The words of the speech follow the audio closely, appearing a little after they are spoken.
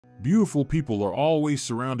Beautiful people are always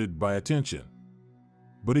surrounded by attention,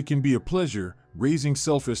 but it can be a pleasure, raising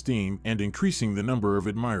self-esteem and increasing the number of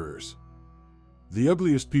admirers. The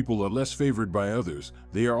ugliest people are less favored by others.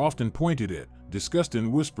 They are often pointed at, discussed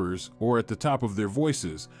in whispers or at the top of their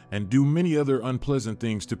voices, and do many other unpleasant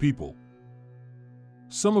things to people.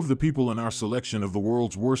 Some of the people in our selection of the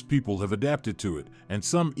world's worst people have adapted to it, and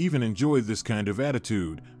some even enjoy this kind of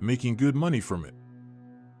attitude, making good money from it.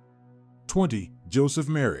 20. Joseph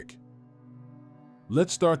Merrick.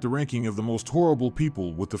 Let's start the ranking of the most horrible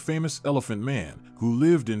people with the famous Elephant Man, who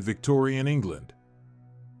lived in Victorian England.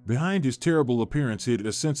 Behind his terrible appearance hid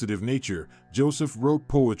a sensitive nature. Joseph wrote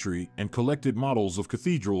poetry and collected models of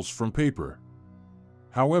cathedrals from paper.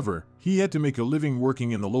 However, he had to make a living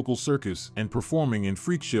working in the local circus and performing in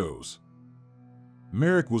freak shows.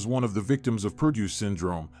 Merrick was one of the victims of Purdue's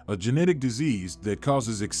syndrome, a genetic disease that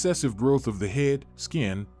causes excessive growth of the head,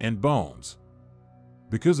 skin, and bones.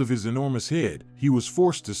 Because of his enormous head, he was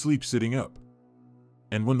forced to sleep sitting up.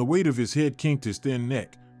 And when the weight of his head kinked his thin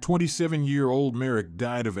neck, 27-year-old Merrick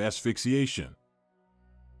died of asphyxiation.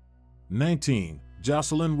 19.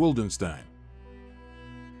 Jocelyn Wildenstein.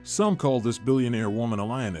 Some call this billionaire woman a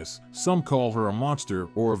lioness, some call her a monster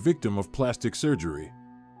or a victim of plastic surgery.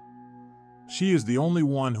 She is the only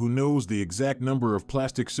one who knows the exact number of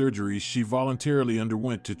plastic surgeries she voluntarily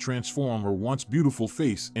underwent to transform her once beautiful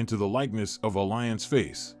face into the likeness of a lion's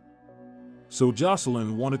face. So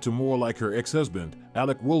Jocelyn wanted to more like her ex-husband,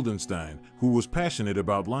 Alec Wildenstein, who was passionate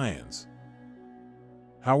about lions.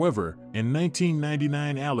 However, in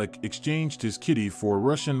 1999 Alec exchanged his kitty for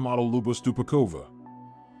Russian model Luba Stupakova.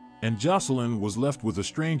 And Jocelyn was left with a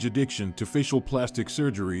strange addiction to facial plastic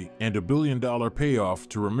surgery and $1 billion payoff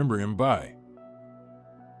to remember him by.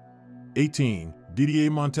 18.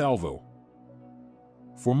 Didier Montalvo.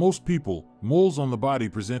 For most people, moles on the body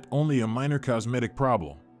present only a minor cosmetic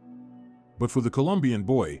problem. But for the Colombian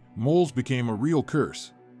boy, moles became a real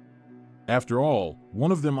curse. After all,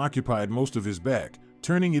 one of them occupied most of his back,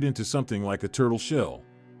 turning it into something like a turtle shell.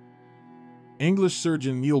 English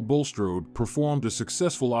surgeon Neil Bulstrode performed a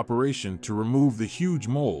successful operation to remove the huge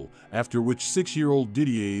mole, after which 6-year-old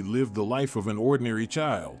Didier lived the life of an ordinary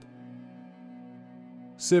child.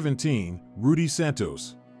 17. Rudy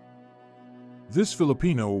Santos. This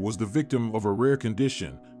Filipino was the victim of a rare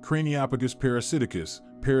condition, Craniopagus parasiticus,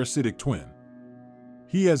 parasitic twin.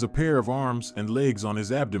 He has a pair of arms and legs on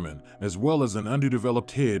his abdomen, as well as an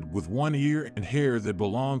underdeveloped head with one ear and hair that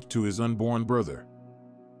belonged to his unborn brother.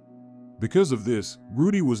 Because of this,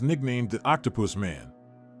 Rudy was nicknamed the Octopus Man.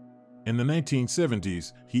 In the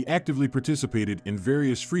 1970s, he actively participated in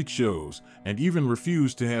various freak shows and even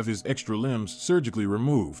refused to have his extra limbs surgically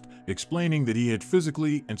removed, explaining that he had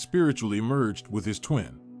physically and spiritually merged with his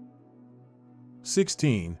twin.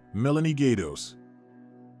 16. Melanie Gaydos.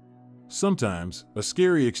 Sometimes, a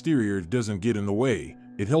scary exterior doesn't get in the way,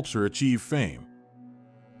 it helps her achieve fame.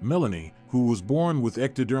 Melanie, who was born with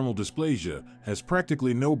ectodermal dysplasia, has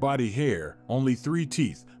practically no body hair, only 3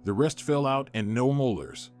 teeth, the rest fell out, and no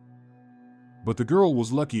molars. But the girl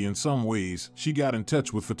was lucky in some ways. She got in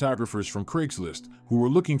touch with photographers from Craigslist who were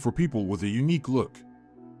looking for people with a unique look.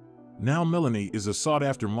 Now Melanie is a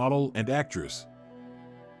sought-after model and actress.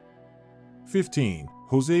 15.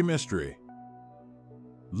 Jose Mestre.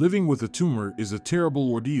 Living with a tumor is a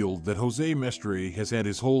terrible ordeal that Jose Mestre has had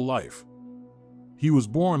his whole life. He was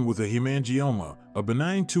born with a hemangioma, a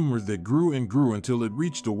benign tumor that grew and grew until it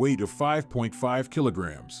reached a weight of 5.5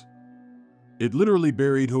 kilograms. It literally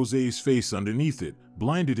buried Jose's face underneath it,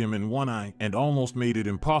 blinded him in one eye, and almost made it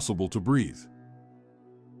impossible to breathe.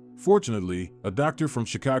 Fortunately, a doctor from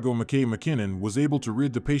Chicago, McKay McKinnon, was able to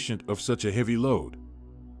rid the patient of such a heavy load.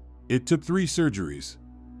 It took 3 surgeries.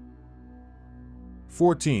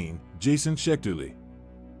 14. Jason Schechterle.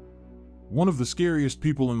 One of the scariest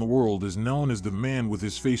people in the world is known as the man with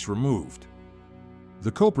his face removed.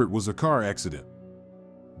 The culprit was a car accident.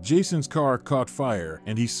 Jason's car caught fire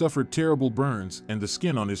and he suffered terrible burns, and the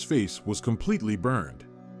skin on his face was completely burned.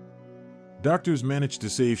 Doctors managed to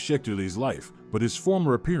save Schechterle's life, but his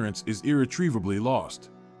former appearance is irretrievably lost.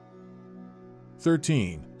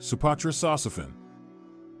 13. Supatra Sosifan.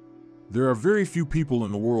 There are very few people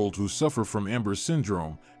in the world who suffer from Amber's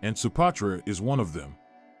syndrome, and Supatra is one of them.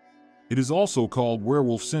 It is also called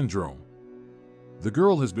werewolf syndrome. The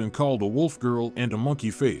girl has been called a wolf girl and a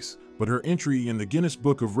monkey face, but her entry in the Guinness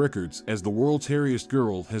Book of Records as the world's hairiest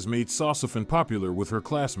girl has made Sosifan popular with her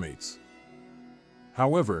classmates.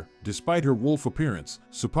 However, despite her wolf appearance,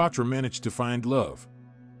 Supatra managed to find love.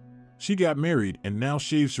 She got married and now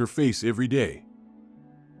shaves her face every day.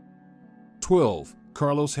 12.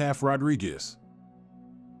 Carlos Half Rodriguez.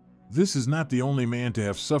 This is not the only man to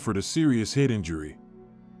have suffered a serious head injury,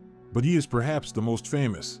 but he is perhaps the most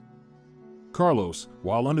famous. Carlos,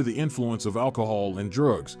 while under the influence of alcohol and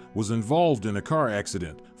drugs, was involved in a car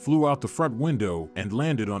accident, flew out the front window, and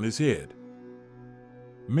landed on his head.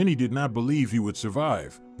 Many did not believe he would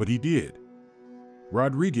survive, but he did.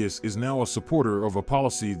 Rodriguez is now a supporter of a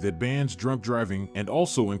policy that bans drunk driving and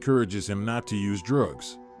also encourages him not to use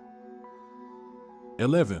drugs.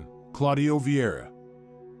 11. Claudio Vieira.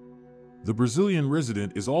 The Brazilian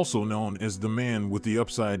resident is also known as the man with the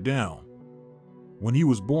upside down. When he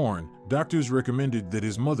was born, doctors recommended that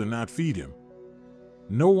his mother not feed him.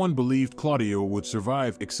 No one believed Claudio would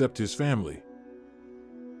survive except his family.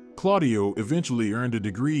 Claudio eventually earned a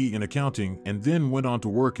degree in accounting and then went on to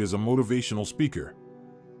work as a motivational speaker.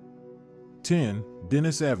 10.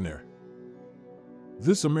 Dennis Avner.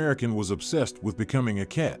 This American was obsessed with becoming a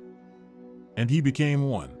cat, and he became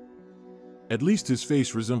one. At least his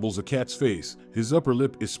face resembles a cat's face, his upper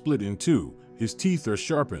lip is split in two, his teeth are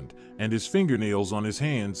sharpened, and his fingernails on his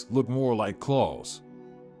hands look more like claws.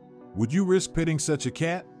 Would you risk petting such a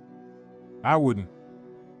cat? I wouldn't.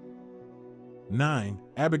 9.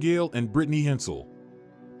 Abigail and Brittany Hensel.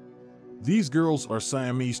 These girls are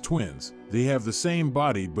Siamese twins. They have the same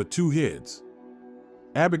body but two heads.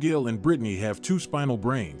 Abigail and Brittany have two spinal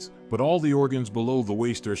brains, but all the organs below the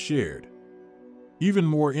waist are shared. Even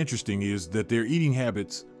more interesting is that their eating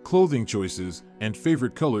habits, clothing choices, and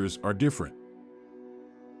favorite colors are different.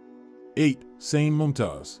 8. Sain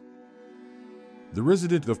Mumtaz. The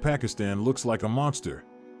resident of Pakistan looks like a monster,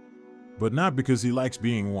 but not because he likes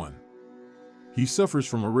being one. He suffers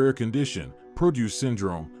from a rare condition, produce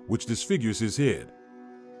syndrome, which disfigures his head.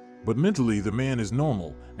 But mentally the man is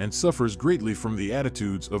normal and suffers greatly from the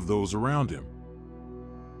attitudes of those around him.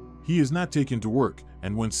 He is not taken to work,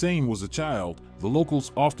 and when Sain was a child, the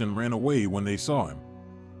locals often ran away when they saw him.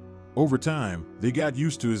 Over time, they got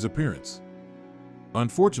used to his appearance.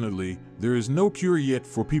 Unfortunately, there is no cure yet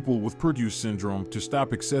for people with produce syndrome to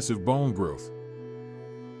stop excessive bone growth.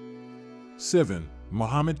 7.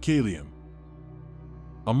 Mohammed Kaliam.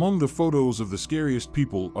 Among the photos of the scariest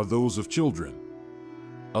people are those of children.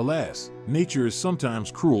 Alas, nature is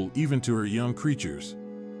sometimes cruel even to her young creatures.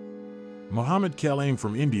 Mohammed Kaliam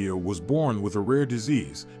from India was born with a rare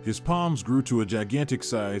disease. His palms grew to a gigantic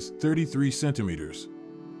size, 33 centimeters.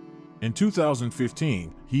 In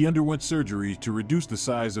 2015, he underwent surgery to reduce the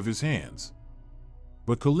size of his hands.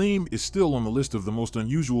 But Kaliam is still on the list of the most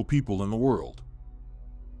unusual people in the world.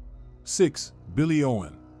 6. Billy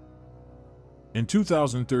Owen. In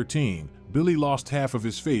 2013, Billy lost half of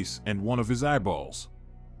his face and one of his eyeballs.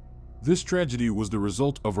 This tragedy was the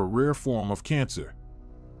result of a rare form of cancer.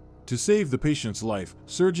 To save the patient's life,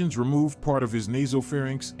 surgeons removed part of his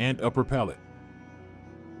nasopharynx and upper palate.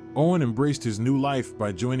 Owen embraced his new life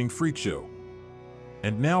by joining Freak Show.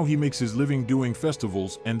 And now he makes his living doing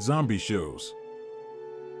festivals and zombie shows.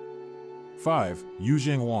 5.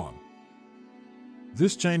 Yuzheng Wang.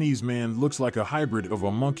 This Chinese man looks like a hybrid of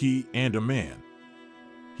a monkey and a man.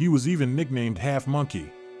 He was even nicknamed Half Monkey.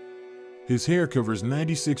 His hair covers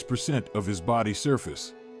 96% of his body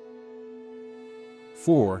surface.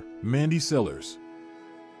 4. Mandy Sellers.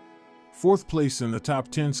 Fourth place in the top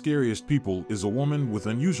 10 scariest people is a woman with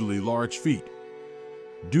unusually large feet.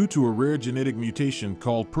 Due to a rare genetic mutation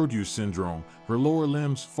called produce syndrome, her lower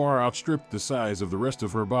limbs far outstripped the size of the rest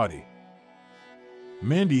of her body.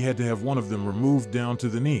 Mandy had to have one of them removed down to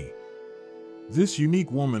the knee. This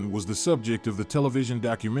unique woman was the subject of the television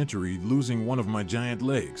documentary Losing One of My Giant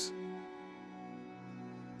Legs.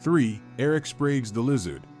 3. Eric Sprague's the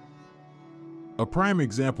Lizard. A prime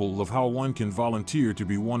example of how one can volunteer to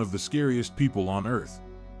be one of the scariest people on Earth.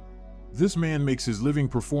 This man makes his living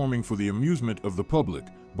performing for the amusement of the public,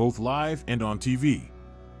 both live and on TV.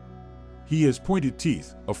 He has pointed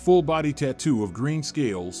teeth, a full-body tattoo of green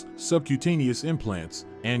scales, subcutaneous implants,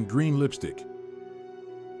 and green lipstick.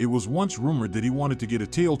 It was once rumored that he wanted to get a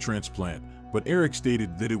tail transplant, but Eric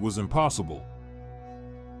stated that it was impossible.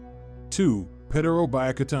 2. Pedro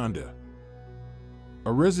Byakatanda.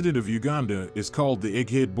 A resident of Uganda is called the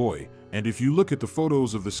Egghead Boy, and if you look at the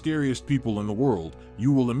photos of the scariest people in the world,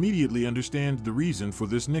 you will immediately understand the reason for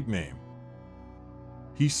this nickname.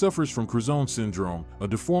 He suffers from Crouzon syndrome, a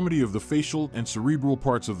deformity of the facial and cerebral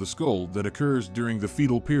parts of the skull that occurs during the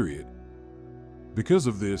fetal period. Because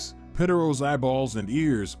of this, Pedro's eyeballs and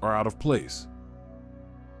ears are out of place.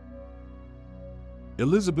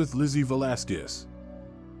 Elizabeth Lizzie Velasquez.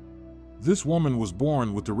 This woman was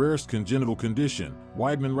born with the rarest congenital condition,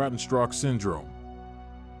 Weidman-Rottenstrauch syndrome.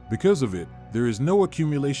 Because of it, there is no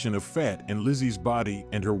accumulation of fat in Lizzie's body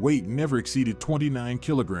and her weight never exceeded 29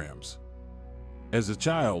 kilograms. As a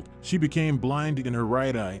child, she became blind in her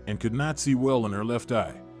right eye and could not see well in her left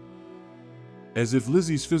eye. As if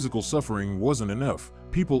Lizzie's physical suffering wasn't enough,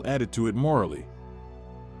 people added to it morally.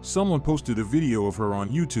 Someone posted a video of her on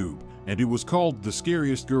YouTube, and it was called "The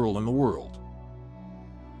Scariest Girl in the World."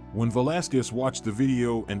 When Velasquez watched the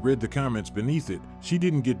video and read the comments beneath it, she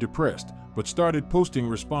didn't get depressed, but started posting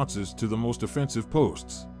responses to the most offensive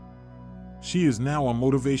posts. She is now a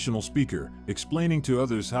motivational speaker, explaining to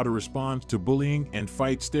others how to respond to bullying and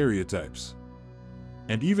fight stereotypes.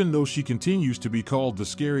 And even though she continues to be called the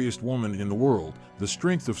scariest woman in the world, the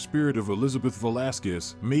strength of spirit of Elizabeth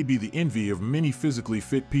Velasquez may be the envy of many physically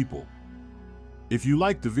fit people. If you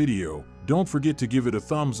liked the video, don't forget to give it a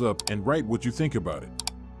thumbs up and write what you think about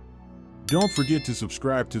it. Don't forget to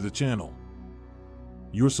subscribe to the channel.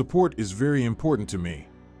 Your support is very important to me.